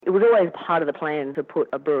It was always part of the plan to put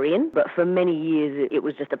a brewery in, but for many years it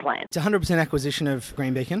was just a plan. It's a 100% acquisition of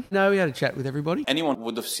Green Beacon. No, we had a chat with everybody. Anyone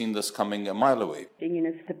would have seen this coming a mile away.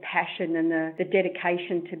 It's the passion and the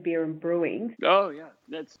dedication to beer and brewing. Oh, yeah.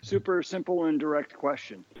 That's super simple and direct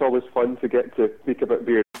question. It's always fun to get to speak about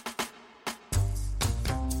beer.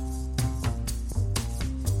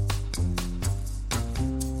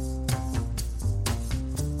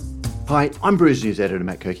 Hi, I'm Brews News editor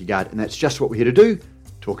Matt Kirkegaard, and that's just what we're here to do,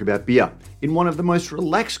 talk about beer, in one of the most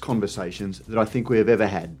relaxed conversations that I think we have ever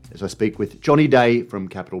had, as I speak with Johnny Day from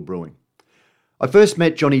Capital Brewing. I first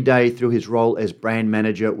met Johnny Day through his role as brand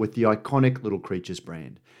manager with the iconic Little Creatures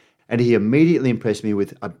brand, and he immediately impressed me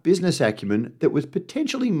with a business acumen that was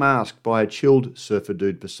potentially masked by a chilled surfer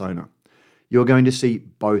dude persona. You're going to see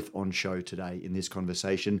both on show today in this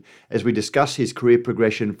conversation as we discuss his career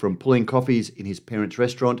progression from pulling coffees in his parents'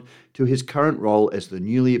 restaurant to his current role as the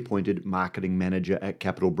newly appointed marketing manager at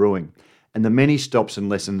Capital Brewing, and the many stops and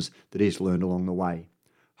lessons that he's learned along the way.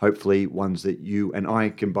 Hopefully ones that you and I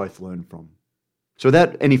can both learn from. So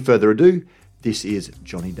without any further ado, this is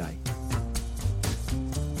Johnny Day.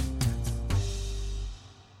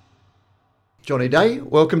 Johnny Day,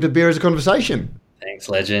 welcome to Beer as a Conversation. Thanks,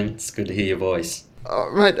 legend. It's good to hear your voice.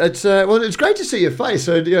 Oh, mate, it's great to see your face.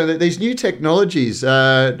 So these new technologies,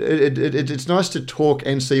 it's nice to talk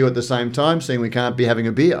and see you at the same time, seeing we can't be having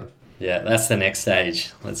a beer. Yeah, that's the next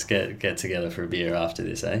stage. Let's get together for a beer after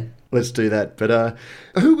this, eh? Let's do that. But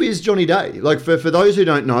who is Johnny Day? Like for those who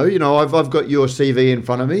don't know, I've got your CV in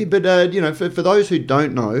front of me. But for those who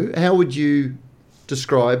don't know, how would you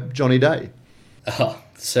describe Johnny Day? Oh,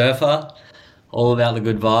 surfer. All about the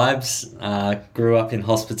good vibes. Grew up in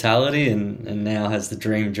hospitality and now has the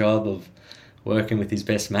dream job of working with his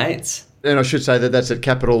best mates. And I should say that that's at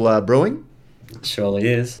Capital Brewing. It surely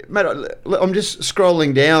is. Mate, I'm just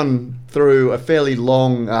scrolling down through a fairly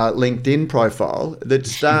long LinkedIn profile that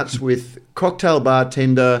starts with cocktail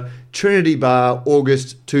bartender, Trinity Bar,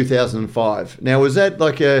 August 2005. Now, was that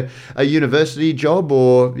like a university job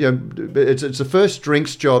or, it's the first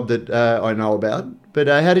drinks job that I know about, but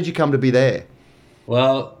how did you come to be there?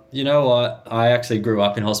 Well, you know what? I actually grew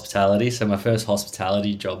up in hospitality, so my first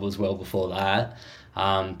hospitality job was well before that.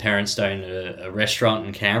 Parents owned a restaurant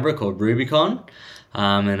in Canberra called Rubicon,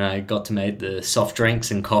 and I got to make the soft drinks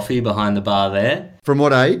and coffee behind the bar there. From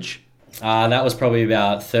what age? That was probably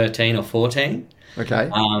about 13 or 14. Okay.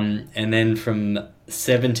 And then from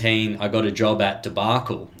 17, I got a job at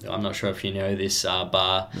Debacle. I'm not sure if you know this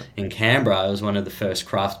bar in Canberra. It was one of the first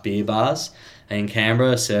craft beer bars in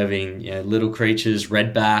Canberra, serving Little Creatures,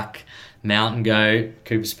 Redback, Mountain Goat,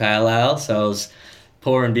 Cooper's Pale Ale. So I was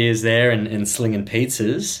pouring beers there and slinging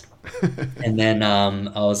pizzas. And then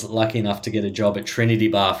I was lucky enough to get a job at Trinity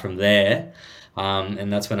Bar from there.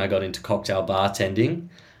 And that's when I got into cocktail bartending.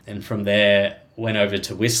 And from there, went over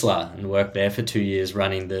to Whistler and worked there for 2 years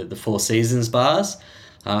running the Four Seasons bars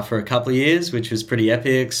for a couple of years, which was pretty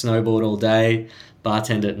epic. Snowboard all day,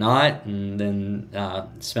 bartend at night, and then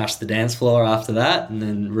smash the dance floor after that, and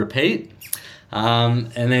then repeat.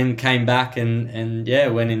 And then came back and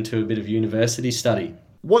went into a bit of university study.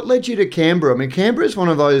 What led you to Canberra? I mean, Canberra is one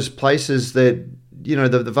of those places that,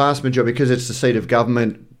 the vast majority, because it's the seat of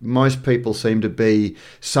government, most people seem to be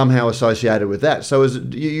somehow associated with that. So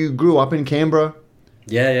you grew up in Canberra?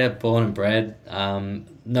 Yeah, born and bred.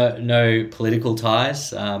 No political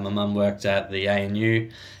ties. My mum worked at the ANU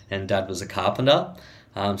and Dad was a carpenter.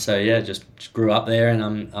 Just grew up there,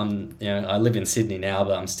 and I live in Sydney now,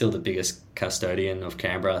 but I'm still the biggest custodian of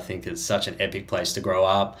Canberra. I think it's such an epic place to grow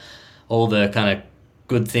up. All the kind of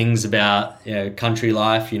good things about country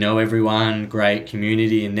life, everyone, great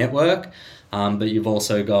community and network. But you've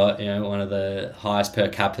also got one of the highest per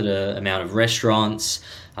capita amount of restaurants,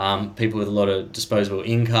 people with a lot of disposable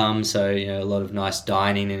income, so a lot of nice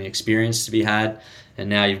dining and experience to be had. And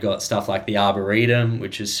now you've got stuff like the Arboretum,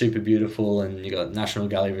 which is super beautiful, and you've got National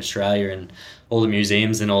Gallery of Australia and all the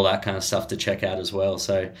museums and all that kind of stuff to check out as well.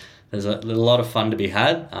 So there's a lot of fun to be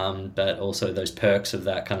had, but also those perks of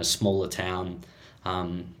that kind of smaller town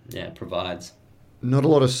provides. Not a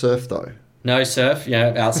lot of surf though. No surf,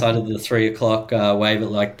 outside of the 3 o'clock wave at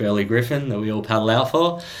like Burley Griffin that we all paddle out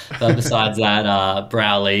for. But besides that,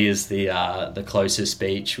 Browley is the closest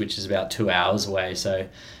beach, which is about 2 hours away. So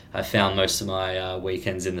I found most of my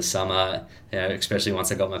weekends in the summer, especially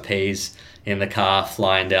once I got my P's in the car,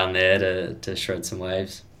 flying down there to shred some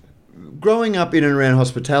waves. Growing up in and around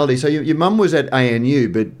hospitality, so your mum was at ANU,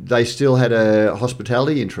 but they still had a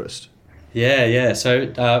hospitality interest. Yeah.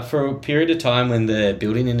 So for a period of time when the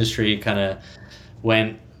building industry kind of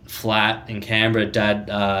went flat in Canberra,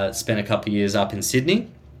 Dad spent a couple of years up in Sydney,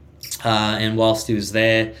 And whilst he was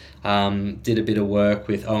there, did a bit of work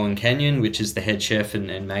with Owen Kenyon, which is the head chef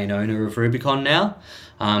and main owner of Rubicon now.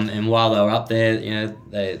 And while they were up there,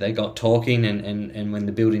 they got talking, and when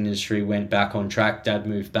the building industry went back on track, Dad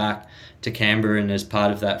moved back to Canberra, and as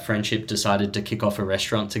part of that friendship decided to kick off a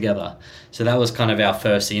restaurant together. So that was kind of our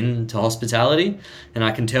first into hospitality. And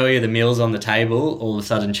I can tell you the meals on the table all of a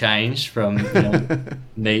sudden changed from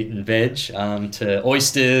meat and veg to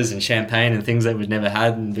oysters and champagne and things that we'd never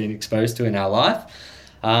had and been exposed to in our life.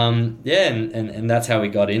 And that's how we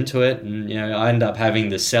got into it. And, I ended up having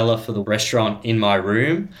the cellar for the restaurant in my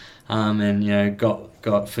room, and,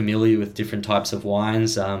 got familiar with different types of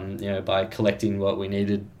wines, by collecting what we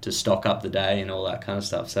needed to stock up the day and all that kind of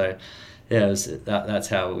stuff. So, that's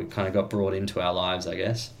how we kind of got brought into our lives, I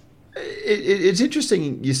guess. It's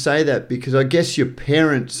interesting you say that, because I guess your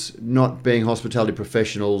parents not being hospitality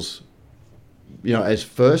professionals, as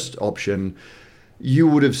first option, you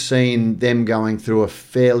would have seen them going through a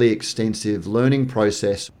fairly extensive learning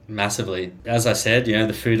process. Massively. As I said,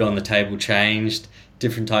 the food on the table changed.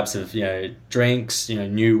 Different types of, drinks,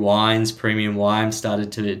 new wines, premium wines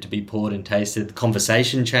started to be poured and tasted. The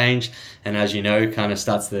conversation changed. And as you know, kind of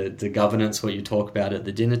starts the governance, what you talk about at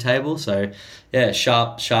the dinner table. So,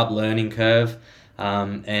 sharp learning curve.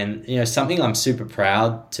 And, something I'm super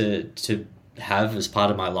proud to have as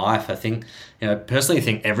part of my life. I think, personally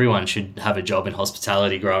think everyone should have a job in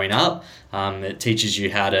hospitality growing up. It teaches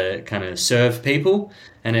you how to kind of serve people,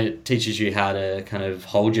 and it teaches you how to kind of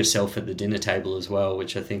hold yourself at the dinner table as well,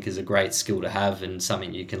 which I think is a great skill to have and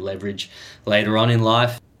something you can leverage later on in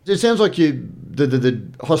life. It sounds like the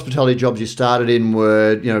hospitality jobs you started in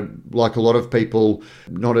were, like a lot of people,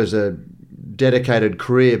 not as a dedicated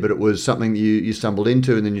career, but it was something you stumbled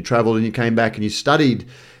into, and then you travelled and you came back and you studied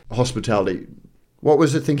hospitality. What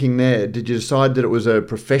was the thinking there? Did you decide that it was a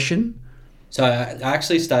profession? So I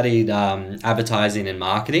actually studied advertising and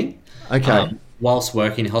marketing. Okay. Whilst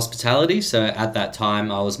working in hospitality. So at that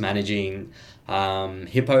time I was managing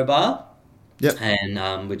Hippo Bar. Yep.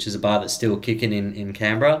 And which is a bar that's still kicking in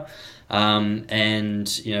Canberra. And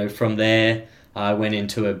from there I went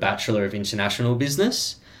into a Bachelor of International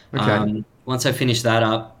Business. Okay. Once I finished that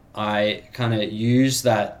up, I kind of used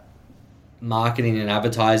that marketing and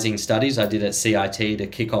advertising studies I did at CIT to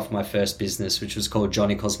kick off my first business, which was called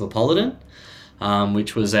Johnny Cosmopolitan,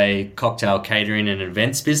 which was a cocktail catering and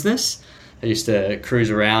events business. I used to cruise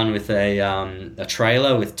around with a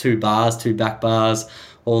trailer with 2 bars, 2 back bars,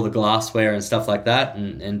 all the glassware and stuff like that,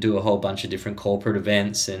 and do a whole bunch of different corporate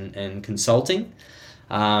events and consulting.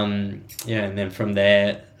 And then from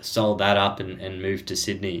there sold that up and moved to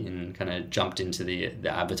Sydney and kind of jumped into the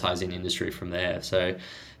advertising industry from there. So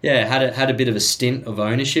had a bit of a stint of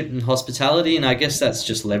ownership in hospitality, and I guess that's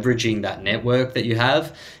just leveraging that network that you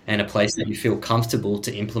have and a place that you feel comfortable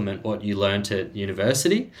to implement what you learned at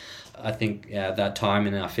university. I think at that time,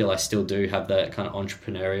 and I feel I still do have that kind of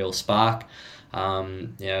entrepreneurial spark,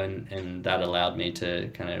 and that allowed me to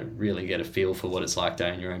kind of really get a feel for what it's like to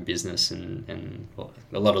own your own business and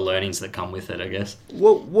a lot of learnings that come with it, I guess.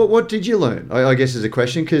 What did you learn? I guess is a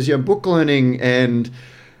question, because book learning and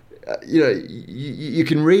you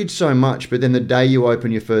can read so much, but then the day you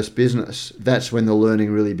open your first business, that's when the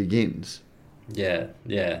learning really begins. Yeah.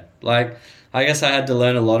 Like, I guess I had to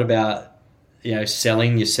learn a lot about,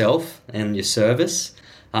 selling yourself and your service,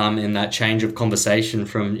 and that change of conversation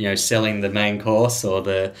from, selling the main course or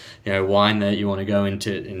the, wine that you want to go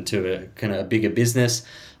into a kind of a bigger business.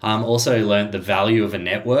 Also learned the value of a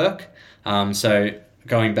network. So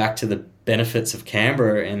going back to the benefits of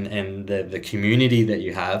Canberra and the community that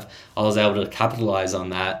you have, I was able to capitalize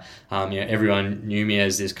on that. Everyone knew me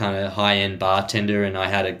as this kind of high-end bartender, and I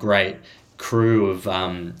had a great crew of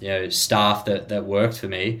staff that worked for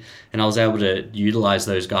me, and I was able to utilize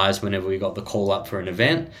those guys whenever we got the call up for an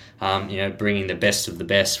event, bringing the best of the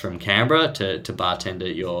best from Canberra to bartend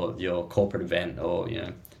at your corporate event or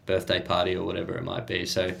birthday party or whatever it might be.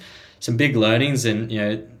 So some big learnings, and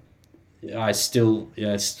I still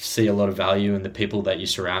see a lot of value in the people that you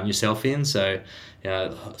surround yourself in. So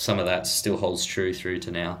some of that still holds true through to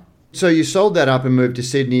now. So you sold that up and moved to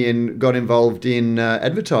Sydney and got involved in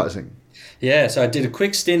advertising. Yeah, so I did a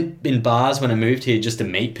quick stint in bars when I moved here just to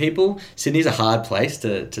meet people. Sydney's a hard place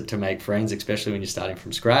to make friends, especially when you're starting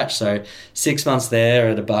from scratch. So 6 months there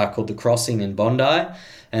at a bar called The Crossing in Bondi.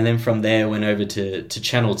 And then from there went over to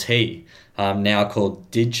Channel T, now called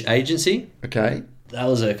Dig Agency. Okay. That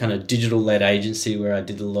was a kind of digital-led agency where I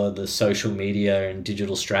did a lot of the social media and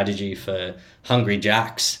digital strategy for Hungry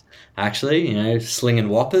Jacks, actually, slinging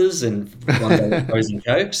Whoppers and one day frozen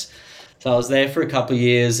Cokes. So I was there for a couple of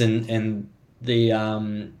years and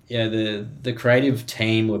the creative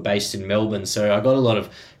team were based in Melbourne, so I got a lot of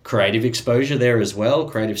creative exposure there as well,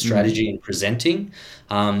 creative strategy and presenting,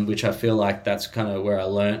 which I feel like that's kind of where I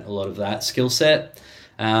learnt a lot of that skill set.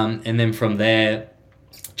 And then from there,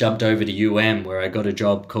 jumped over to where I got a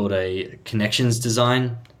job called a connections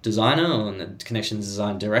designer or a connections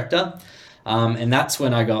design director. And that's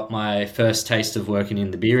when I got my first taste of working in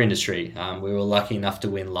the beer industry. We were lucky enough to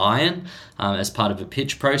win Lion as part of a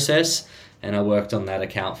pitch process, and I worked on that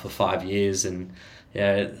account for 5 years. And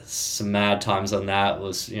some mad times on that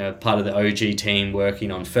was, part of the OG team working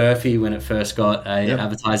on Furphy when it first got a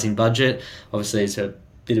advertising budget. Obviously, it's a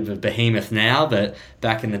bit of a behemoth now, but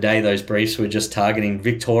back in the day, those briefs were just targeting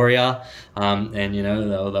Victoria, and they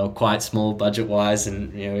were quite small budget-wise,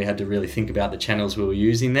 and we had to really think about the channels we were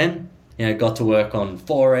using then. Got to work on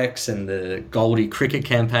Forex and the Goldie cricket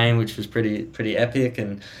campaign, which was pretty epic,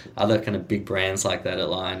 and other kind of big brands like that at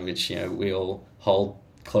Lion, which we all hold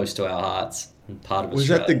close to our hearts and part of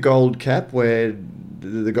Australia. Was that the gold cap, where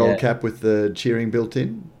the gold cap with the cheering built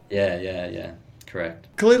in? Yeah, correct.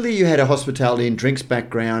 Clearly you had a hospitality and drinks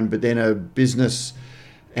background, but then a business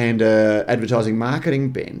and advertising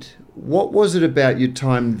marketing bent. What was it about your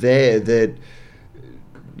time there that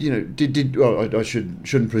I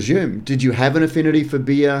shouldn't presume. Did you have an affinity for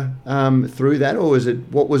beer through that, or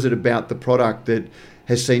what was it about the product that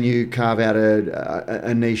has seen you carve out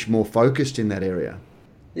a niche more focused in that area?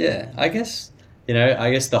 Yeah, I guess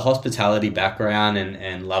the hospitality background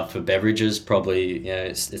and love for beverages probably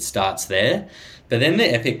it starts there. But then the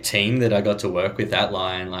epic team that I got to work with at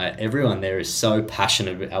Lion, like everyone there is so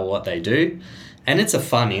passionate about what they do, and it's a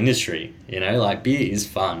fun industry. Beer is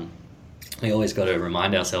fun. We always got to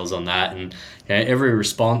remind ourselves on that, and every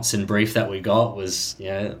response and brief that we got was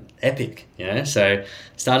epic. So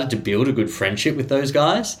started to build a good friendship with those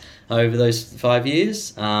guys over those 5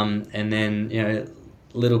 years, and then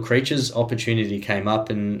Little Creatures opportunity came up,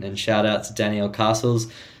 and shout out to Danielle Castles.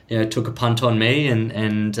 Took a punt on me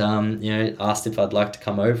and asked if I'd like to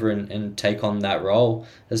come over and take on that role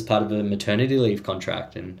as part of a maternity leave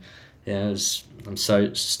contract, and I'm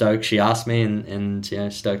so stoked she asked me, and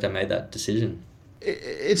stoked I made that decision.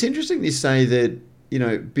 It's interesting to say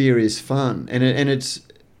that beer is fun, and it's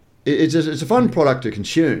a fun product to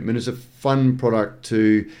consume, and it's a fun product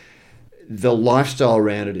to the lifestyle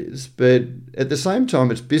around it is, but at the same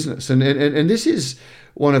time it's business, and this is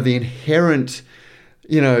one of the inherent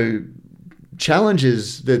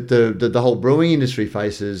challenges that the whole brewing industry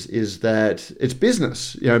faces, is that it's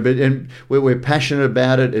business, but we're passionate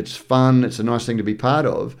about it. It's fun. It's a nice thing to be part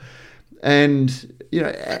of. And,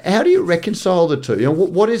 how do you reconcile the two?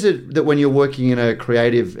 What is it that when you're working in a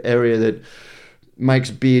creative area that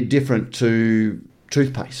makes beer different to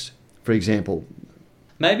toothpaste, for example?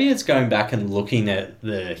 Maybe it's going back and looking at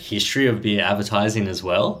the history of beer advertising as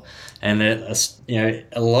well. And that,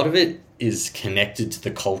 a lot of it is connected to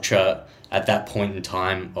the culture at that point in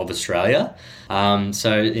time of Australia.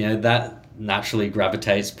 So that naturally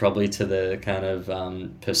gravitates probably to the kind of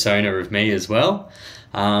persona of me as well.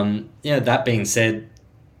 That being said,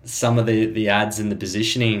 some of the ads and the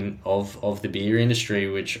positioning of the beer industry,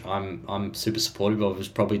 which I'm super supportive of, has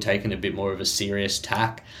probably taken a bit more of a serious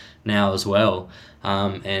tack now as well.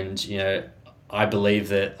 And I believe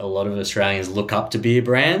that a lot of Australians look up to beer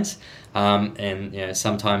brands. And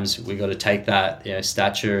sometimes we got to take that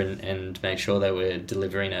stature and make sure that we're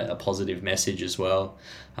delivering a positive message as well.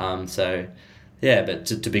 But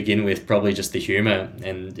to begin with, probably just the humour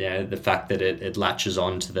and the fact that it latches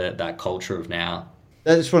on to that culture of now.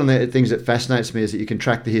 That's one of the things that fascinates me, is that you can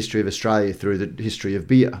track the history of Australia through the history of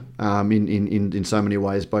beer in so many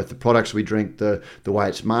ways, both the products we drink, the way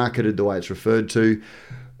it's marketed, the way it's referred to.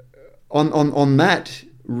 On that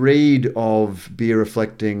read of beer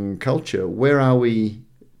reflecting culture, where are we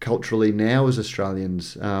culturally now as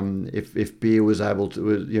Australians? If beer was able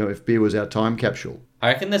to, if beer was our time capsule, I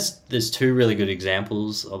reckon there's two really good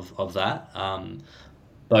examples of that.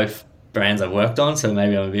 Both brands I've worked on, so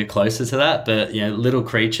maybe I'm a bit closer to that. But Little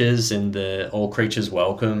Creatures and the All Creatures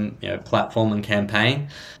Welcome platform and campaign,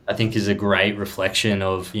 I think is a great reflection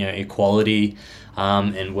of equality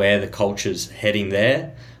and where the culture's heading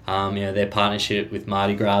there. Their partnership with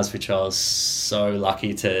Mardi Gras, which I was so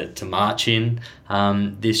lucky to march in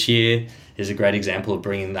this year, is a great example of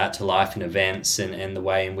bringing that to life in events, and the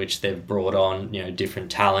way in which they've brought on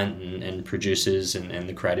different talent and producers, and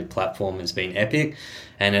the creative platform has been epic.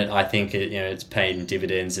 And I think it's paying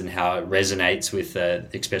dividends in how it resonates with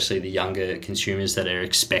especially the younger consumers that are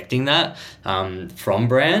expecting that from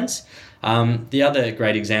brands. The other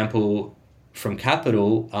great example from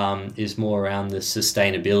Capital is more around the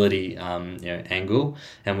sustainability angle,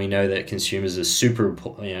 and we know that consumers are super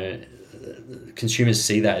important. Consumers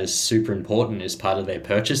see that as super important as part of their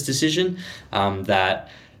purchase decision,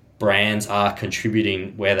 that brands are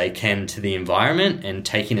contributing where they can to the environment and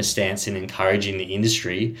taking a stance in encouraging the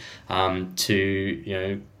industry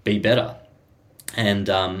to be better. And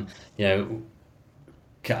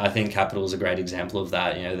I think Capital is a great example of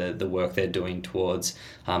that. The work they're doing towards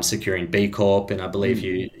securing B Corp, and I believe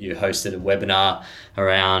you hosted a webinar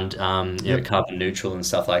around carbon neutral and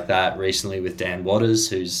stuff like that recently with Dan Waters,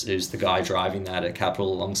 who's the guy driving that at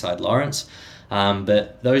Capital alongside Lawrence.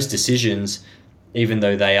 But those decisions, even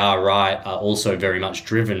though they are right, are also very much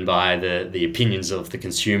driven by the opinions of the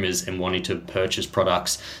consumers and wanting to purchase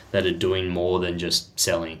products that are doing more than just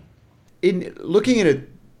selling. In looking at it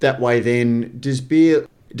that way, then, does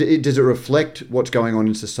it reflect what's going on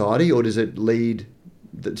in society, or does it lead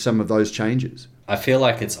some of those changes? I feel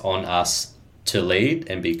like it's on us to lead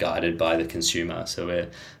and be guided by the consumer. So we're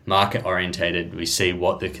market orientated. We see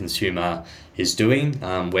what the consumer is doing,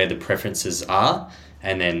 where the preferences are,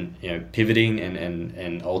 and then pivoting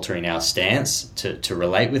and altering our stance to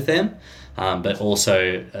relate with them. But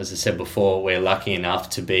also, as I said before, we're lucky enough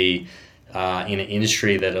to be in an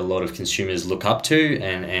industry that a lot of consumers look up to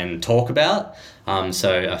and talk about.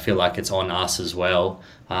 So I feel like it's on us as well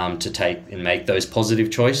to take and make those positive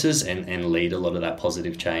choices and lead a lot of that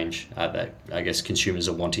positive change that I guess consumers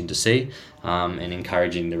are wanting to see, and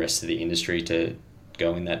encouraging the rest of the industry to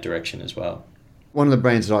go in that direction as well. One of the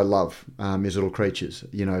brands that I love is Little Creatures.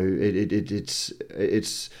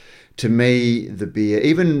 It's to me the beer.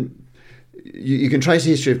 Even you can trace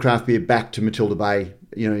the history of craft beer back to Matilda Bay,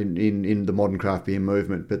 in the modern craft beer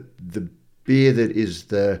movement. But the beer that is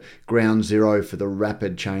the ground zero for the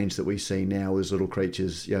rapid change that we see now is Little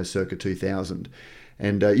Creatures, circa 2000.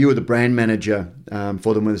 And you were the brand manager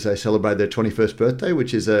for them as they celebrated their 21st birthday,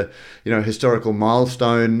 which is a historical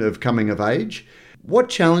milestone of coming of age. What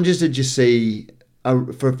challenges did you see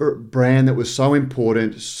for a brand that was so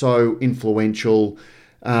important, so influential,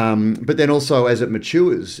 but then also as it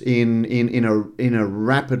matures in a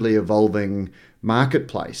rapidly evolving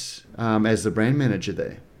marketplace as the brand manager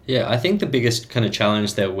there? Yeah, I think the biggest kind of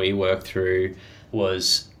challenge that we worked through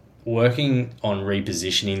was working on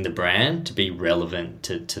repositioning the brand to be relevant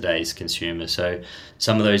to today's consumer. So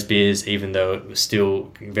some of those beers, even though it was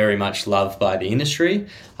still very much loved by the industry,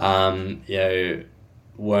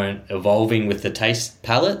 weren't evolving with the taste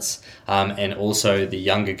palettes, and also the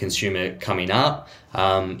younger consumer coming up,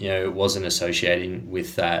 wasn't associating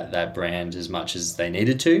with that brand as much as they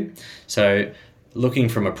needed to. So looking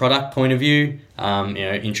from a product point of view,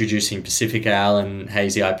 introducing Pacific Ale and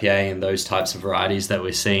Hazy IPA and those types of varieties that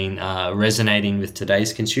we're seeing resonating with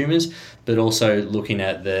today's consumers, but also looking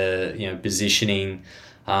at the positioning.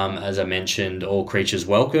 As I mentioned, All Creatures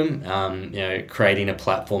Welcome, creating a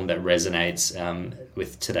platform that resonates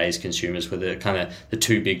with today's consumers were the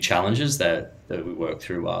two big challenges that we worked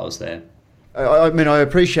through while I was there. I mean, I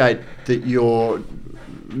appreciate that you're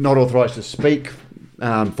not authorised to speak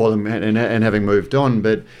for them and having moved on,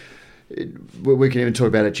 but we can even talk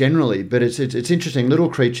about it generally. But it's interesting. Little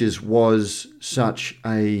Creatures was such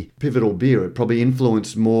a pivotal beer. It probably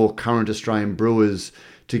influenced more current Australian brewers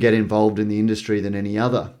to get involved in the industry than any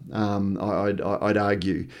other, I'd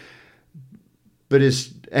argue. But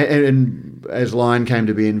as Lion came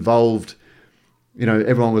to be involved,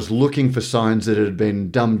 everyone was looking for signs that it had been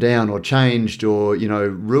dumbed down or changed or,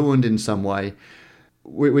 ruined in some way,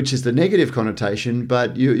 which is the negative connotation.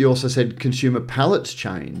 But you also said consumer palates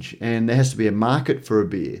change and there has to be a market for a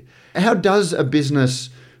beer. How does a business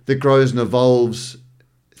that grows and evolves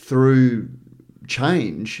through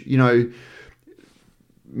change,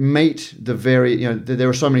 meet the there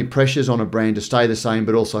are so many pressures on a brand to stay the same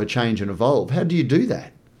but also change and evolve? How do you do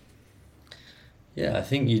that? Yeah, I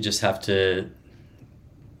think you just have to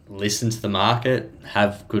listen to the market,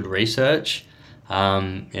 have good research,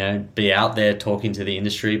 be out there talking to the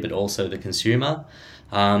industry but also the consumer,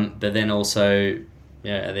 but then also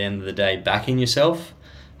at the end of the day backing yourself,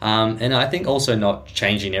 and I think also not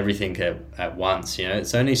changing everything at once.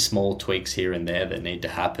 It's only small tweaks here and there that need to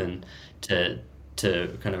happen to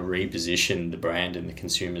kind of reposition the brand in the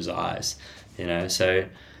consumer's eyes, so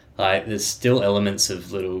there's still elements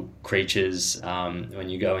of Little Creatures when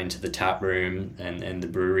you go into the tap room and the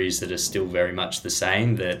breweries that are still very much the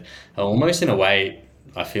same, that are almost in a way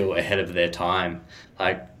I feel ahead of their time.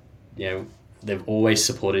 They've always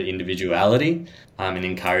supported individuality and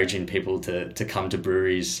encouraging people to come to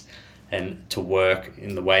breweries and to work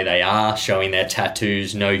in the way they are, showing their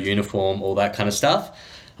tattoos, no uniform, all that kind of stuff,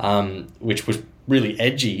 which was really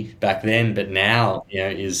edgy back then, but now, you know,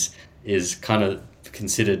 is kind of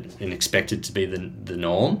considered and expected to be the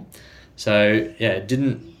norm. So yeah, it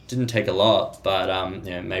didn't take a lot, but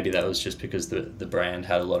you know, maybe that was just because the brand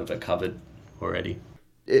had a lot of it covered already.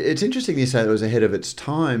 It's interesting you say it was ahead of its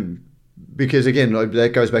time, because again,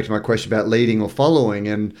 that goes back to my question about leading or following,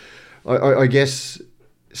 and I guess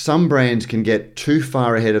some brands can get too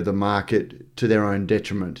far ahead of the market to their own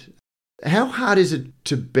detriment. How hard is it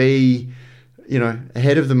to be, you know,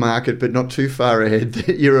 ahead of the market but not too far ahead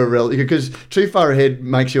that you're irrelevant? Because too far ahead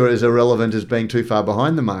makes you as irrelevant as being too far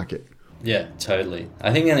behind the market. Yeah, totally.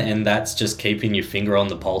 I think, and that's just keeping your finger on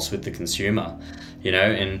the pulse with the consumer, you know,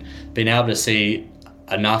 and being able to see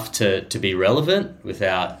enough to be relevant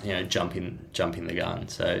without, you know, jumping the gun.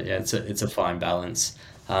 So yeah, it's a fine balance.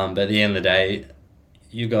 But at the end of the day,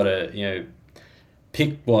 you got to, you know,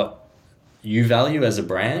 pick what you value as a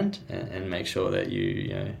brand and make sure that you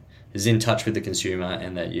know, is in touch with the consumer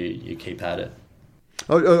and that you keep at it.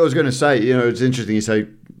 I was going to say, you know, it's interesting you say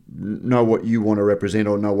know what you want to represent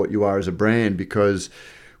or know what you are as a brand, because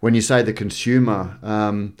when you say the consumer,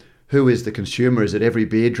 who is the consumer? Is it every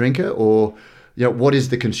beer drinker, or, you know, what is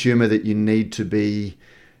the consumer that you need to be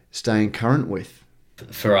staying current with?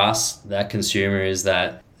 For us, that consumer is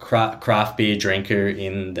that craft beer drinker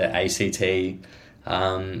in the ACT,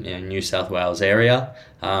 in New South Wales area,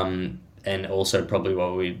 and also probably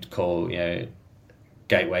what we'd call, you know,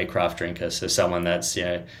 gateway craft drinker. So someone that's, you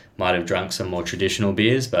know, might have drunk some more traditional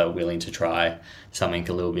beers but willing to try something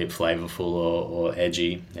a little bit flavorful or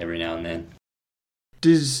edgy every now and then.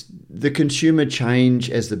 Does the consumer change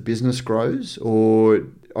as the business grows, or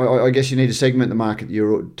I guess you need to segment the market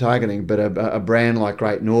you're targeting, but a brand like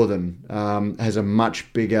Great Northern has a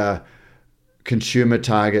much bigger consumer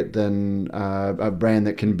target than a brand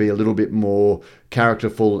that can be a little bit more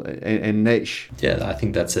characterful and niche. Yeah, I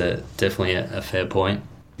think that's definitely a fair point.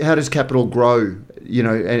 How does Capital grow? You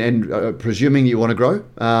know, and presuming you want to grow,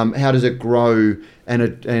 how does it grow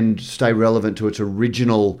and stay relevant to its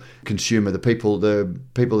original consumer, the people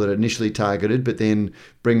that initially targeted, but then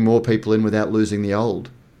bring more people in without losing the old?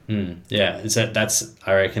 Yeah,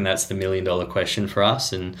 I reckon that's the $1 million question for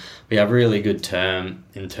us, and we have a really good term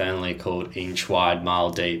internally called inch wide, mile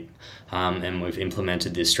deep, and we've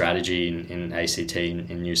implemented this strategy in ACT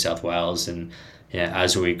in New South Wales, and yeah,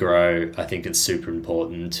 as we grow, I think it's super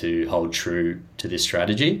important to hold true to this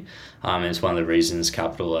strategy. And it's one of the reasons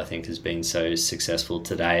Capital, I think, has been so successful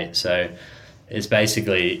to date. So it's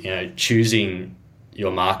basically, you know, choosing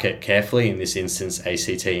your market carefully, in this instance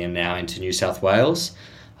ACT and now into New South Wales,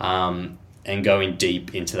 and going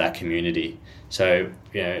deep into that community. So,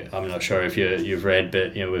 you know, I'm not sure if you've read,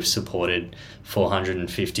 but, you know, we've supported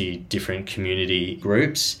 450 different community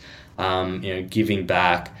groups, you know, giving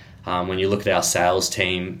back. When you look at our sales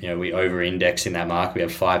team, you know, we over-index in that market. We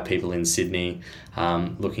have 5 people in Sydney,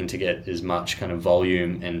 looking to get as much kind of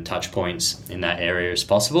volume and touch points in that area as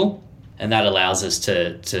possible. And that allows us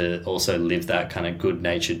to also live that kind of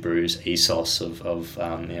good-natured brews ethos of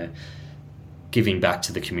you know, giving back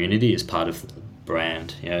to the community as part of the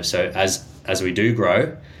brand. You know, so as we do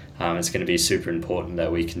grow, it's going to be super important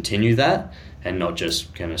that we continue that and not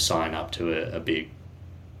just kind of sign up to a big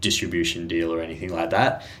distribution deal or anything like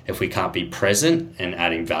that if we can't be present and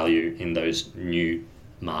adding value in those new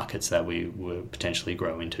markets that we will potentially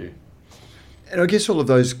grow into. And I guess all of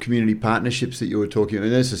those community partnerships that you were talking about,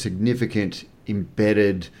 there's a significant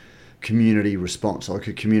embedded community response, like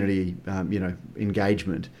a community you know,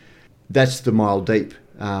 engagement. That's the mile deep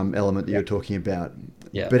element that you're talking about.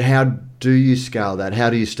 Yeah. But how do you scale that? How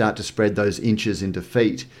do you start to spread those inches into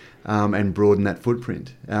feet and broaden that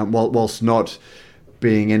footprint, whilst not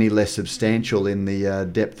being any less substantial in the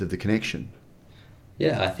depth of the connection?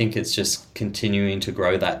 Yeah, I think it's just continuing to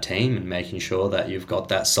grow that team and making sure that you've got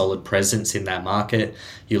that solid presence in that market.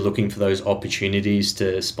 You're looking for those opportunities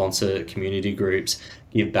to sponsor community groups,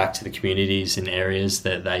 give back to the communities in areas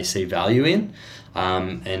that they see value in,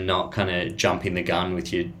 and not kind of jumping the gun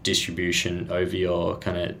with your distribution over your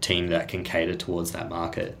kind of team that can cater towards that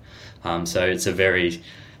market. So it's a very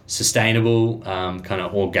sustainable, kind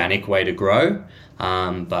of organic way to grow.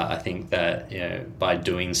 But I think that, you know, by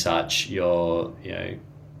doing such, you're, you know,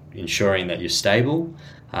 ensuring that you're stable,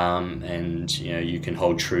 and, you know, you can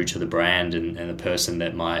hold true to the brand, and the person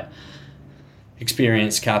that might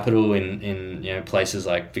experience Capital in you know, places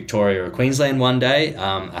like Victoria or Queensland one day,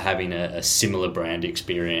 are having a similar brand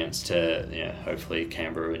experience to, you know, hopefully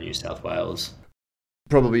Canberra or New South Wales.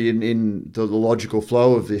 Probably in the logical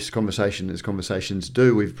flow of this conversation, as conversations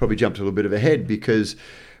do, we've probably jumped a little bit of ahead, because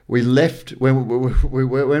we left when we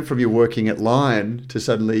went from you working at Lion to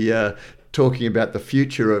suddenly talking about the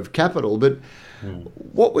future of Capital, but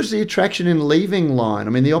what was the attraction in leaving Lion? I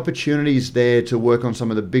mean, the opportunities there to work on some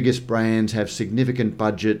of the biggest brands, have significant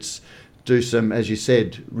budgets, do some, as you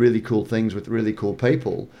said, really cool things with really cool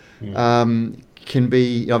people, can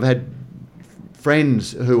be... I've had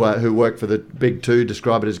friends who work for the big two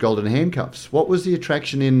describe it as golden handcuffs. What was the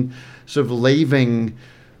attraction in sort of leaving,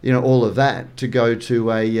 all of that to go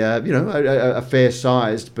to a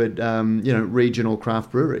fair-sized but regional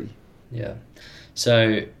craft brewery? Yeah.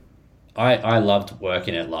 So I loved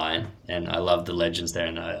working at Lion, and I loved the legends there,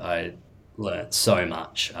 and I learnt so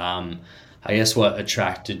much. I guess what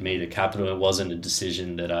attracted me to Capital, it wasn't a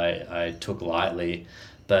decision that I took lightly,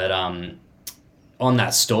 but on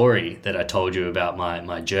that story that I told you about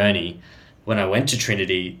my journey, when I went to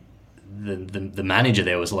Trinity, the manager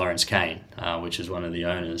there was Lawrence Kane, which is one of the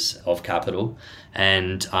owners of Capital,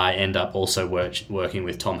 and I end up also working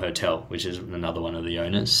with Tom Hotel, which is another one of the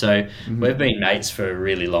owners. So we've been mates for a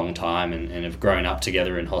really long time and have grown up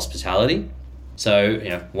together in hospitality. So,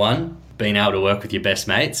 one, being able to work with your best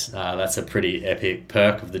mates, that's a pretty epic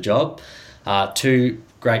perk of the job. Two,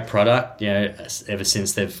 great product. Ever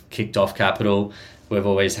since they've kicked off Capital, we've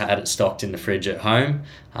always had it stocked in the fridge at home.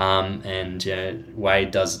 And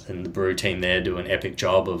Wade and the brew team there do an epic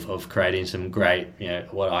job of creating some great,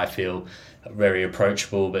 what I feel very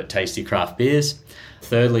approachable but tasty craft beers.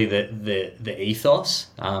 Thirdly, the ethos.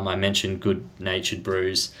 I mentioned Good Natured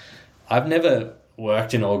Brews. I've never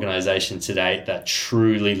worked in an organisation to date that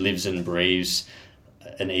truly lives and breathes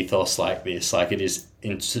an ethos like this. Like, it is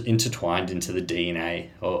intertwined into the DNA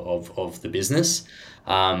of the business.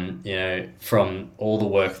 From all the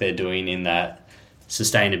work they're doing in that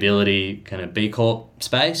sustainability kind of B Corp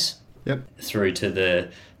space, through to the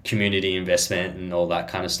community investment and all that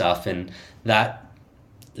kind of stuff. And that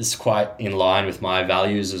is quite in line with my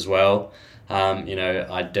values as well.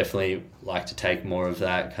 I definitely like to take more of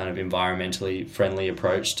that kind of environmentally friendly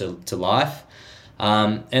approach to life.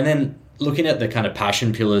 And then looking at the kind of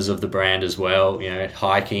passion pillars of the brand as well,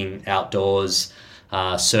 hiking, outdoors,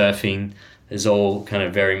 surfing is all kind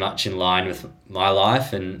of very much in line with my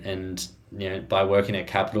life. And by working at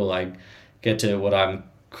Capital, I get to what I'm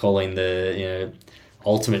calling the,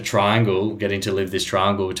 ultimate triangle, getting to live this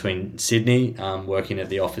triangle between Sydney, working at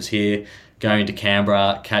the office here, going to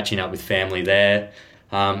Canberra, catching up with family there,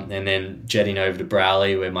 and then jetting over to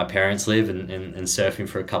Brawley where my parents live and surfing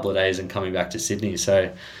for a couple of days and coming back to Sydney.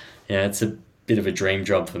 So, it's a bit of a dream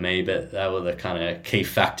job for me, but that were the kind of key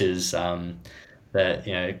factors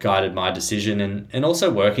that guided my decision. And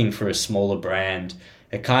also working for a smaller brand,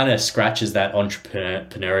 it kind of scratches that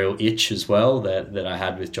entrepreneurial itch as well that I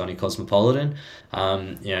had with Johnny Cosmopolitan.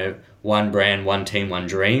 One brand, one team, one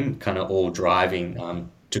dream, kind of all driving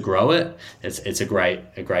to grow it. It's a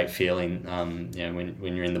great feeling.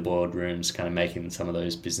 When you're in the boardrooms, kind of making some of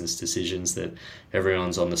those business decisions that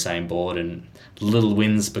everyone's on the same board, and little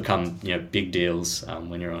wins become big deals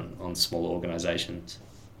when you're on smaller organisations.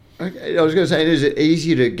 Okay. I was going to say, is it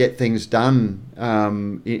easier to get things done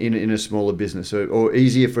in a smaller business, or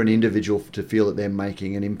easier for an individual to feel that they're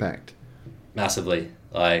making an impact? Massively.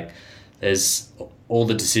 Like, there's all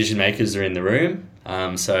the decision makers are in the room.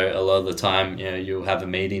 So a lot of the time, you'll have a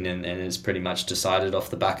meeting and it's pretty much decided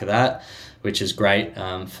off the back of that, which is great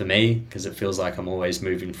for me, because it feels like I'm always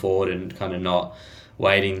moving forward and kind of not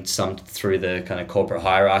wading through the kind of corporate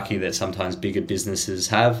hierarchy that sometimes bigger businesses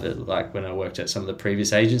have, like when I worked at some of the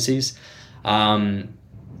previous agencies.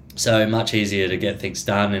 So much easier to get things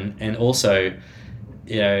done, and also,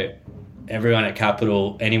 everyone at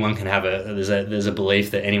Capital, anyone can have there's a belief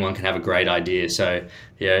that anyone can have a great idea. So,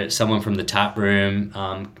 someone from the tap room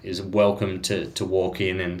is welcome to walk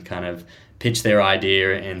in and kind of pitch their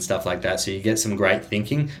idea and stuff like that. So you get some great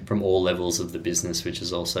thinking from all levels of the business, which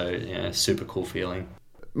is also a super cool feeling.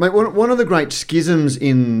 Mate, one of the great schisms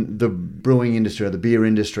in the brewing industry, or the beer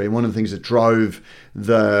industry, one of the things that drove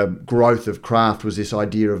the growth of craft was this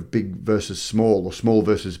idea of big versus small, or small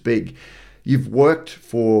versus big. You've worked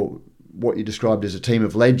for what you described as a team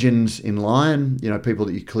of legends in Lion, people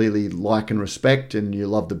that you clearly like and respect, and you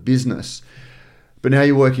love the business. But now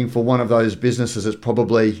you're working for one of those businesses that's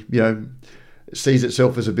probably, sees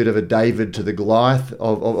itself as a bit of a David to the Goliath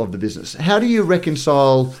of the business. How do you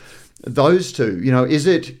reconcile those two? Is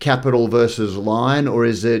it Capital versus Lion, or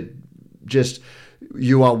is it just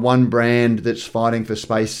you are one brand that's fighting for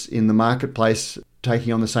space in the marketplace,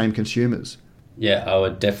 taking on the same consumers? Yeah, I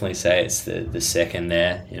would definitely say it's the second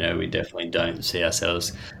there. We definitely don't see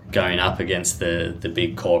ourselves going up against the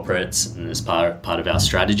big corporates, and as part of our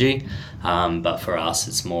strategy. But for us,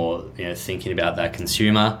 it's more thinking about that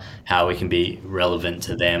consumer, how we can be relevant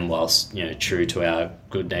to them whilst true to our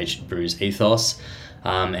Good Natured Brews ethos,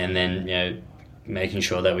 and then making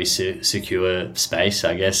sure that we secure space,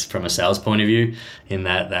 I guess, from a sales point of view in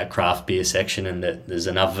that craft beer section, and that there's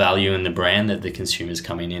enough value in the brand that the consumer's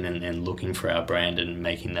coming in and looking for our brand and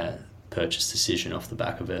making that purchase decision off the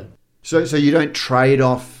back of it. So you don't trade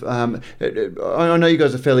off. I know you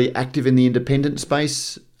guys are fairly active in the independent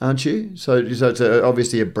space, aren't you? So it's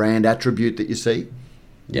obviously a brand attribute that you see.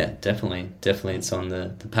 Yeah, definitely. It's on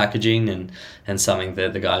the packaging and something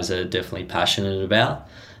that the guys are definitely passionate about.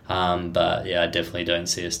 But yeah, I definitely don't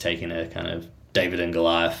see us taking a kind of David and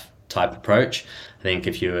Goliath type approach. I think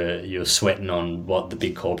if you're sweating on what the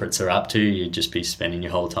big corporates are up to, you'd just be spending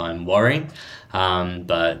your whole time worrying.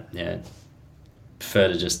 But yeah, prefer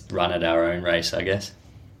to just run at our own race, I guess.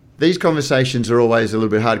 These conversations are always a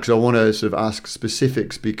little bit hard because I want to sort of ask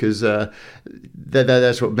specifics, because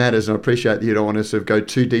that's what matters, and I appreciate that you don't want to sort of go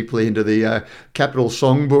too deeply into the Capital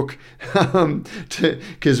Songbook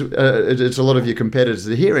because it's a lot of your competitors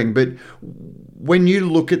are hearing. But when you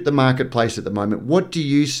look at the marketplace at the moment, what do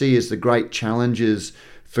you see as the great challenges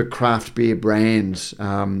for craft beer brands,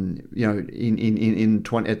 as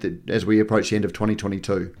we approach the end of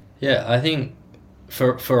 2022? Yeah, I think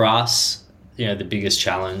for us, the biggest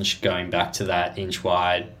challenge, going back to that inch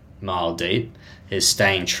wide, mile deep, is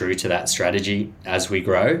staying true to that strategy as we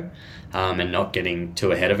grow, and not getting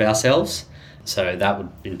too ahead of ourselves. So that would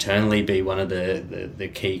internally be one of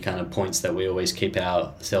the key kind of points that we always keep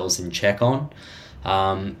ourselves in check on.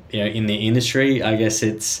 In the industry, I guess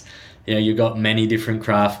it's, you've got many different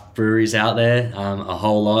craft breweries out there, a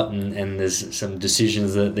whole lot, and there's some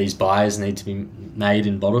decisions that these buyers need to be made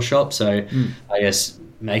in bottle shop. So I guess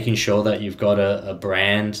making sure that you've got a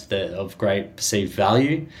brand that of great perceived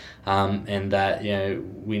value, and that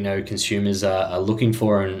we know consumers are looking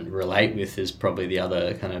for and relate with, is probably the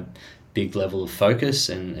other kind of big level of focus.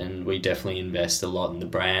 And we definitely invest a lot in the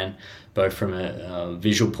brand, both from a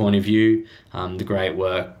visual point of view, the great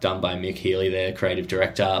work done by Mick Healy, their creative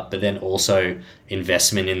director, but then also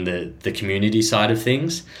investment in the community side of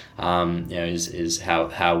things, is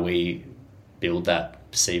how we build that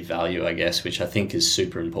perceived value, I guess, which I think is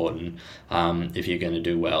super important. If you're going to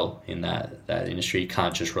do well in that industry, you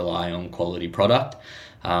can't just rely on quality product.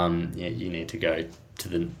 You need to go to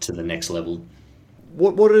the next level.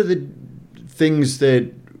 What are the things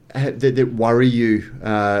that worry you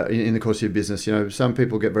in the course of your business? Some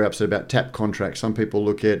people get very upset about tap contracts. Some people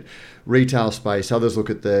look at retail space. Others look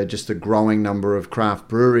at the growing number of craft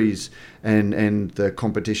breweries and the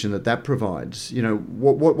competition that provides.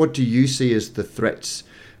 What do you see as the threats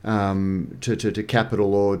to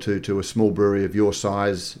capital or to a small brewery of your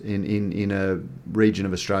size in a region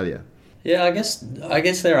of Australia? Yeah, I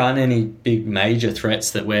guess there aren't any big major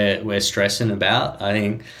threats that we're stressing about. I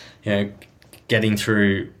think getting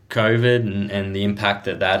through COVID and the impact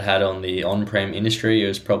that had on the on-prem industry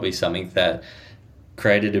was probably something that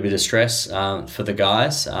created a bit of stress for the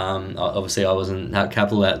guys. Obviously, I wasn't at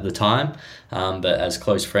Capital at the time, but as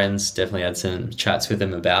close friends, definitely had some chats with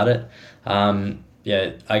them about it.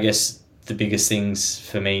 I guess the biggest things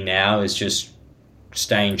for me now is just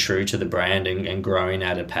staying true to the brand and growing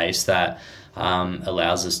at a pace that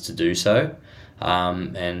allows us to do so.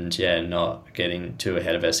 Not getting too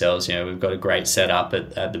ahead of ourselves. We've got a great setup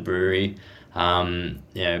at the brewery,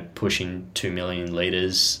 pushing 2 million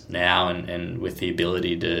litres now, and with the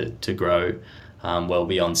ability to grow well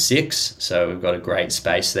beyond 6. So we've got a great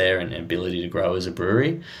space there and ability to grow as a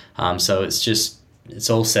brewery. So it's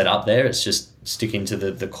all set up there. It's just sticking to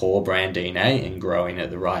the core brand DNA and growing at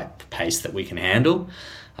the right pace that we can handle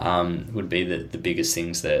would be the biggest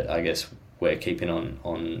things that I guess we're keeping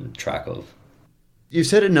on track of. You've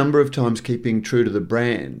said a number of times keeping true to the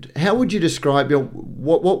brand. How would you describe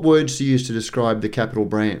what words do you use to describe the Capital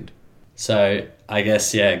brand? So I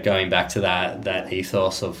guess, going back to that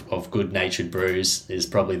ethos of Good Natured Brews is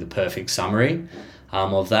probably the perfect summary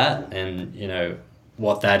of that. And,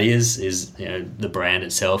 what that is the brand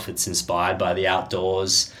itself. It's inspired by the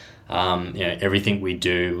outdoors. Everything we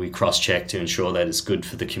do, we cross-check to ensure that it's good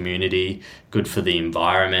for the community, good for the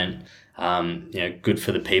environment, good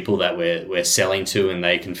for the people that we're selling to, and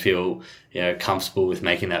they can feel, comfortable with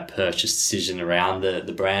making that purchase decision around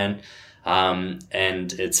the brand.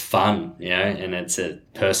 And it's fun, and it's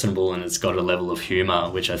personable, and it's got a level of humor,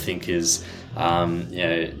 which I think is,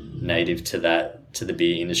 native to the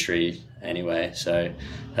beer industry anyway. So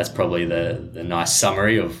that's probably the nice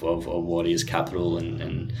summary of what is Capital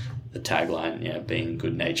and the tagline, being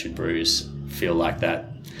good-natured brews, feel like that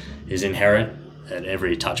is inherent at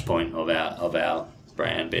every touch point of our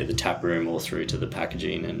brand, be it the tap room or through to the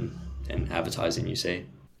packaging and advertising you see.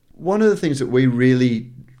 One of the things that we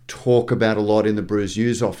really talk about a lot in the Brews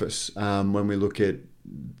News office when we look at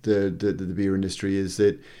the beer industry is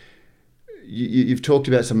that you've talked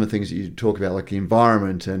about some of the things that you talk about, like the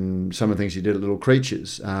environment and some of the things you did at Little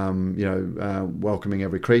Creatures, welcoming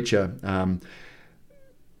every creature.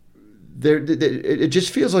 It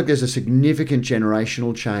just feels like there's a significant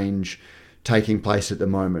generational change taking place at the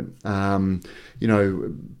moment.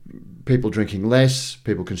 People drinking less,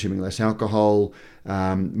 people consuming less alcohol,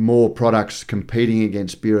 more products competing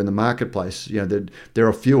against beer in the marketplace. There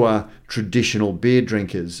are fewer traditional beer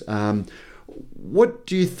drinkers. What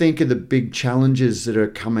do you think are the big challenges that are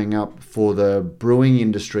coming up for the brewing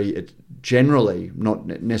industry generally, not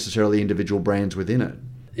necessarily individual brands within it?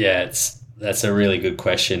 Yeah, that's a really good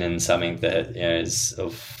question, and something that is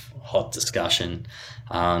of hot discussion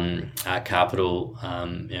at Capital.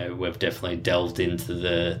 We've definitely delved into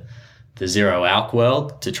the zero alc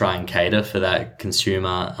world to try and cater for that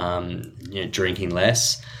consumer drinking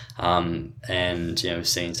less, and we've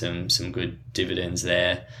seen some good dividends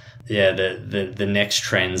there. Yeah, the next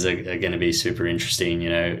trends are going to be super interesting.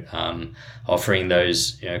 Offering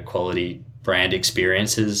those quality brand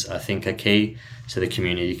experiences, I think, are key, so the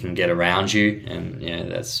community can get around you, and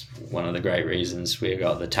that's one of the great reasons we've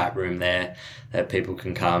got the tap room there, that people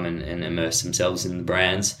can come and immerse themselves in the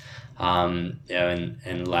brands,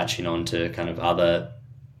 and latching on to kind of other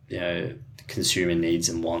consumer needs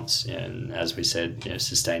and wants. And as we said,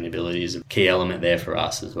 sustainability is a key element there for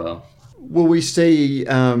us as well. Well, we see,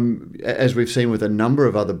 as we've seen with a number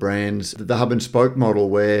of other brands, the hub and spoke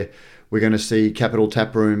model, where we're going to see Capital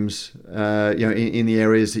tap rooms, in the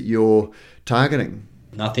areas that you're targeting.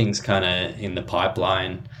 Nothing's kind of in the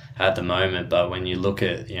pipeline at the moment, but when you look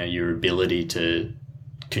at your ability to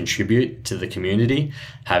contribute to the community,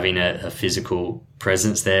 having a physical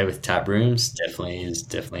presence there with tap rooms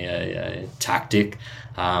definitely a tactic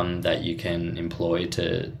that you can employ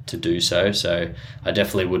to do so. So I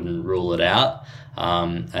definitely wouldn't rule it out.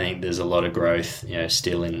 I think there's a lot of growth,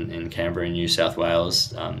 still in Canberra and New South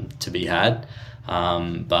Wales to be had.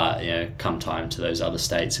 But come time to those other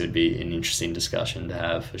states, it would be an interesting discussion to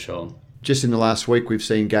have for sure. Just in the last week, we've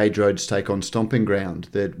seen Gage Roads take on Stomping Ground,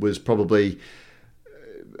 that was probably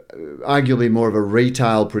arguably more of a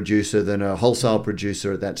retail producer than a wholesale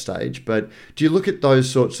producer at that stage. But do you look at those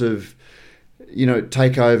sorts of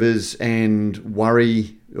takeovers and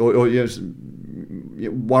worry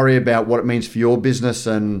worry about what it means for your business,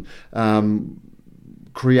 and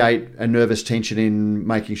create a nervous tension in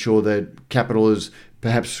making sure that Capital is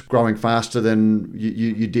perhaps growing faster than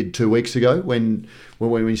you did 2 weeks ago when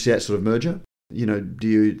you see that sort of merger? Do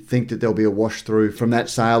you think that there'll be a wash through from that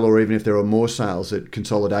sale, or even if there are more sales, that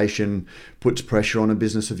consolidation puts pressure on a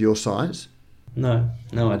business of your size? No,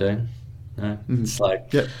 I don't. No, it's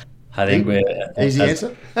like, yep. I think we're easy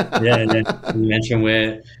answer. You mentioned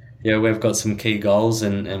we've got some key goals,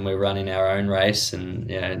 and we're running our own race, and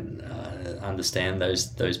understand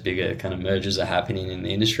those bigger kind of mergers are happening in the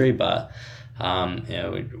industry, but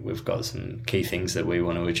we've got some key things that we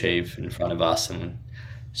want to achieve in front of us, and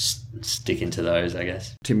sticking to those, I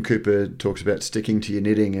guess. Tim Cooper talks about sticking to your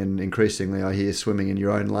knitting, and increasingly I hear swimming in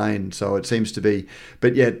your own lane. So it seems to be,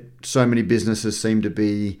 but yet so many businesses seem to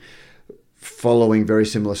be following very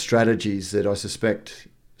similar strategies that I suspect,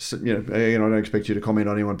 I don't expect you to comment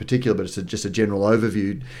on anyone particular, but it's just a general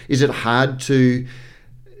overview. Is it hard to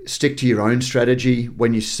stick to your own strategy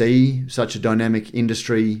when you see such a dynamic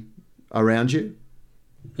industry around you?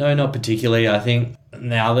 No, not particularly. I think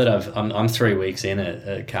now that I'm 3 weeks in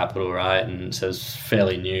at Capital, right, and so it's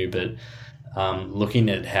fairly new, but looking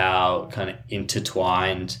at how kind of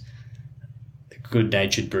intertwined Good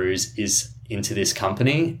Natured Brews is into this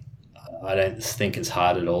company, I don't think it's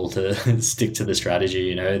hard at all to stick to the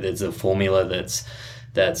strategy. There's a formula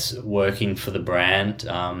that's working for the brand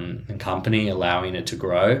and company, allowing it to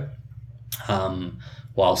grow,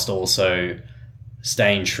 whilst also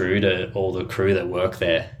staying true to all the crew that work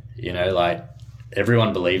there. Like,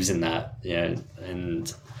 everyone believes in that,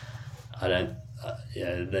 and I don't,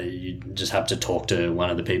 you just have to talk to one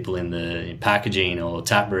of the people in the packaging or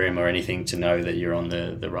tap room or anything to know that you're on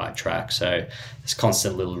the right track. So it's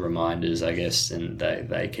constant little reminders, I guess, and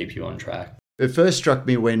they keep you on track. It first struck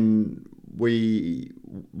me when we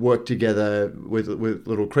worked together with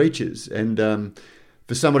Little Creatures, and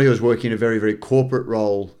for somebody who was working in a very, very corporate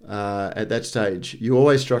role at that stage, you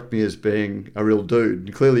always struck me as being a real dude.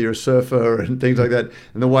 And clearly you're a surfer and things like that.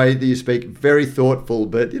 And the way that you speak, very thoughtful,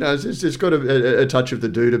 but, it's got a touch of the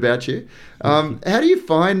dude about you. How do you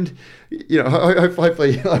find,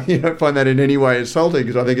 hopefully you don't find that in any way insulting,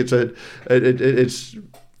 because I think it's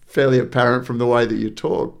fairly apparent from the way that you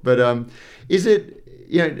talk. But is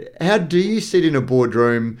it, how do you sit in a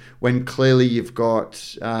boardroom when clearly you've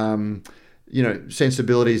got,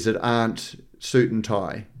 sensibilities that aren't suit and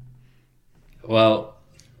tie? Well,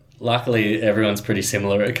 luckily everyone's pretty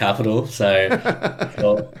similar at Capital, so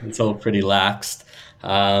it's all pretty laxed.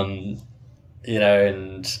 And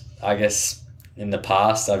I guess in the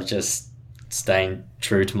past I've just stayed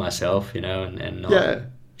true to myself, and not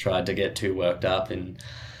tried to get too worked up in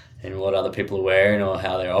what other people are wearing or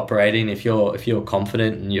how they're operating. If you're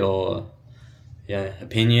confident in your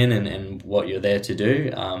opinion and what you're there to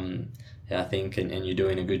do, I think, and you're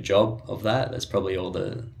doing a good job of that, that's probably all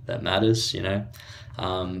that matters,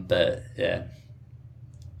 But yeah,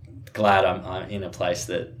 glad I'm in a place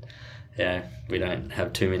that we don't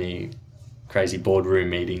have too many crazy boardroom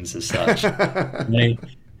meetings as such.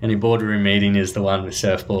 Any boardroom meeting is the one with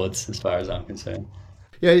surfboards, as far as I'm concerned.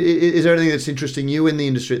 Yeah, is there anything that's interesting you in the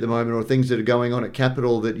industry at the moment, or things that are going on at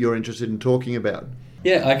Capital that you're interested in talking about?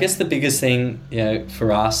 Yeah, I guess the biggest thing,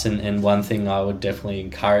 for us, and one thing I would definitely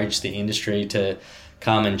encourage the industry to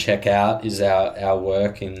come and check out is our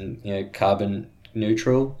work in carbon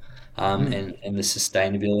neutral and the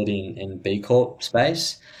sustainability in B Corp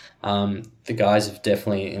space. The guys have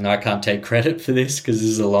definitely, and I can't take credit for this because this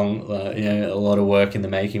is a lot of work in the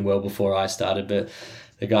making well before I started, but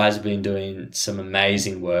the guys have been doing some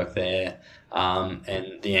amazing work there,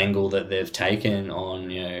 and the angle that they've taken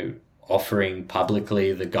on, offering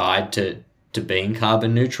publicly the guide to being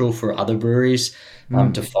carbon neutral for other breweries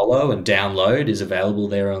to follow and download is available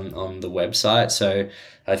there on the website. So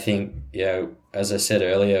I think, as I said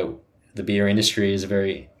earlier, the beer industry is a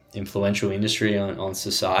very influential industry on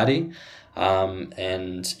society.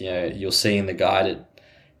 And, you'll see in the guide,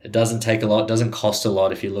 it doesn't take a lot, doesn't cost a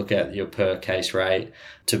lot if you look at your per case rate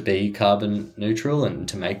to be carbon neutral and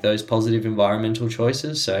to make those positive environmental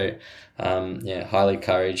choices. So, highly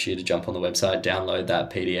encourage you to jump on the website, download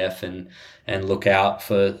that PDF and look out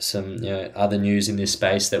for some, other news in this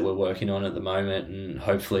space that we're working on at the moment. And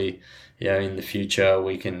hopefully, in the future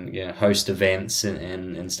we can host events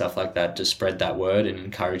and stuff like that to spread that word and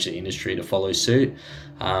encourage the industry to follow suit.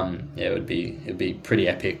 It'd be pretty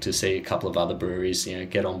epic to see a couple of other breweries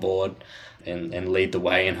get on board and lead the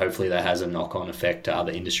way, and hopefully that has a knock-on effect to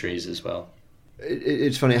other industries as well.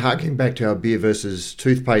 It's funny, harking back to our beer versus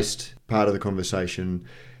toothpaste part of the conversation,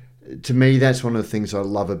 to me that's one of the things I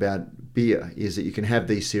love about beer, is that you can have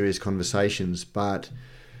these serious conversations,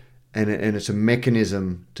 and it's a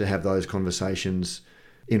mechanism to have those conversations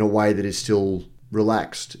in a way that is still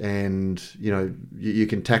relaxed, and you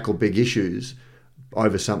can tackle big issues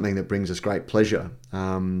over something that brings us great pleasure,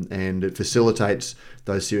 and it facilitates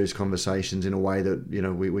those serious conversations in a way that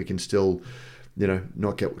we can still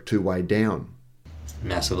not get too weighed down.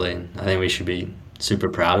 Massively. I think we should be super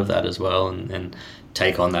proud of that as well, and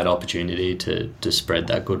take on that opportunity to spread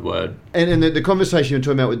that good word. And the conversation you're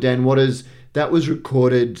talking about with Dan Waters, that was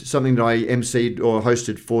recorded, something that I emceed or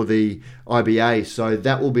hosted for the IBA, so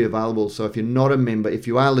that will be available. So if you're not a member, if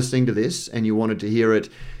you are listening to this and you wanted to hear it,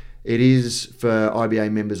 it is for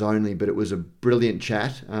IBA members only, but it was a brilliant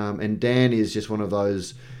chat, and Dan is just one of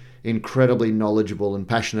those incredibly knowledgeable and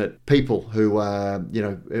passionate people who,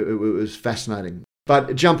 it was fascinating.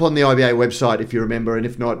 But jump on the IBA website if you remember, and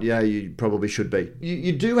if not, you probably should be.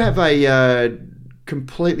 You do have a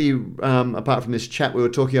completely, apart from this chat we were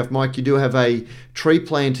talking off mic, you do have a tree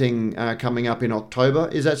planting coming up in October.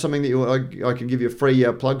 Is that something that I can give you a free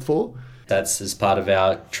plug for? That's as part of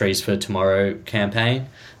our Trees for Tomorrow campaign,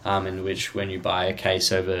 in which when you buy a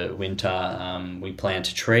case over winter, we plant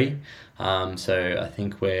a tree. So I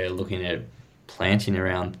think we're looking at planting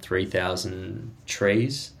around 3,000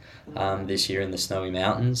 trees this year in the Snowy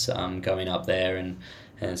Mountains, going up there, and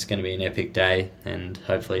it's going to be an epic day, and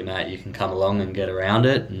hopefully, Matt, you can come along and get around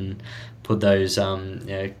it and put those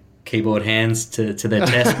keyboard hands to their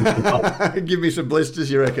test. Give me some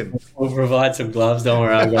blisters, you reckon? We'll provide some gloves. Don't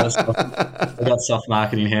worry, I've got soft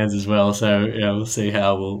marketing hands as well. So we'll see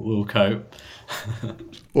how we'll cope.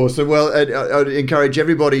 Awesome. Well, I'd encourage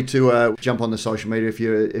everybody to jump on the social media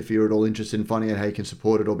if you're at all interested in finding out how you can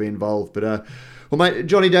support it or be involved. But well, mate,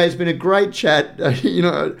 Johnny Day, it's been a great chat.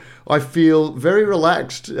 I feel very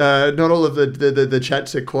relaxed. Not all of the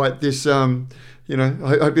chats are quite this. I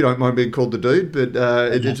hope you don't mind being called the dude, but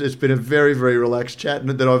it's been a very, very relaxed chat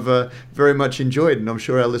that I've very much enjoyed, and I'm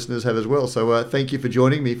sure our listeners have as well. So thank you for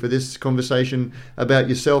joining me for this conversation about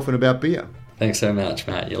yourself and about beer. Thanks so much,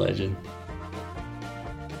 Matt. You're a legend.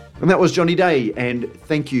 And that was Johnny Day, and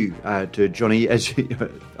thank you to Johnny. As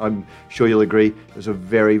I'm sure you'll agree, it was a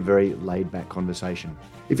very, very laid-back conversation.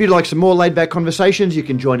 If you'd like some more laid-back conversations, you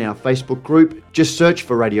can join our Facebook group. Just search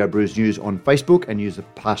for Radio Brews News on Facebook and use the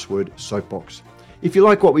password Soapbox. If you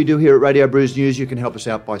like what we do here at Radio Brews News, you can help us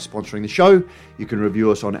out by sponsoring the show. You can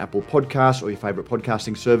review us on Apple Podcasts or your favourite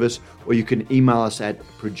podcasting service, or you can email us at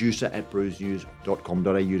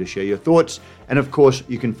producer@brewsnews.com.au to share your thoughts. And of course,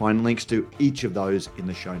 you can find links to each of those in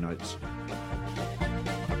the show notes.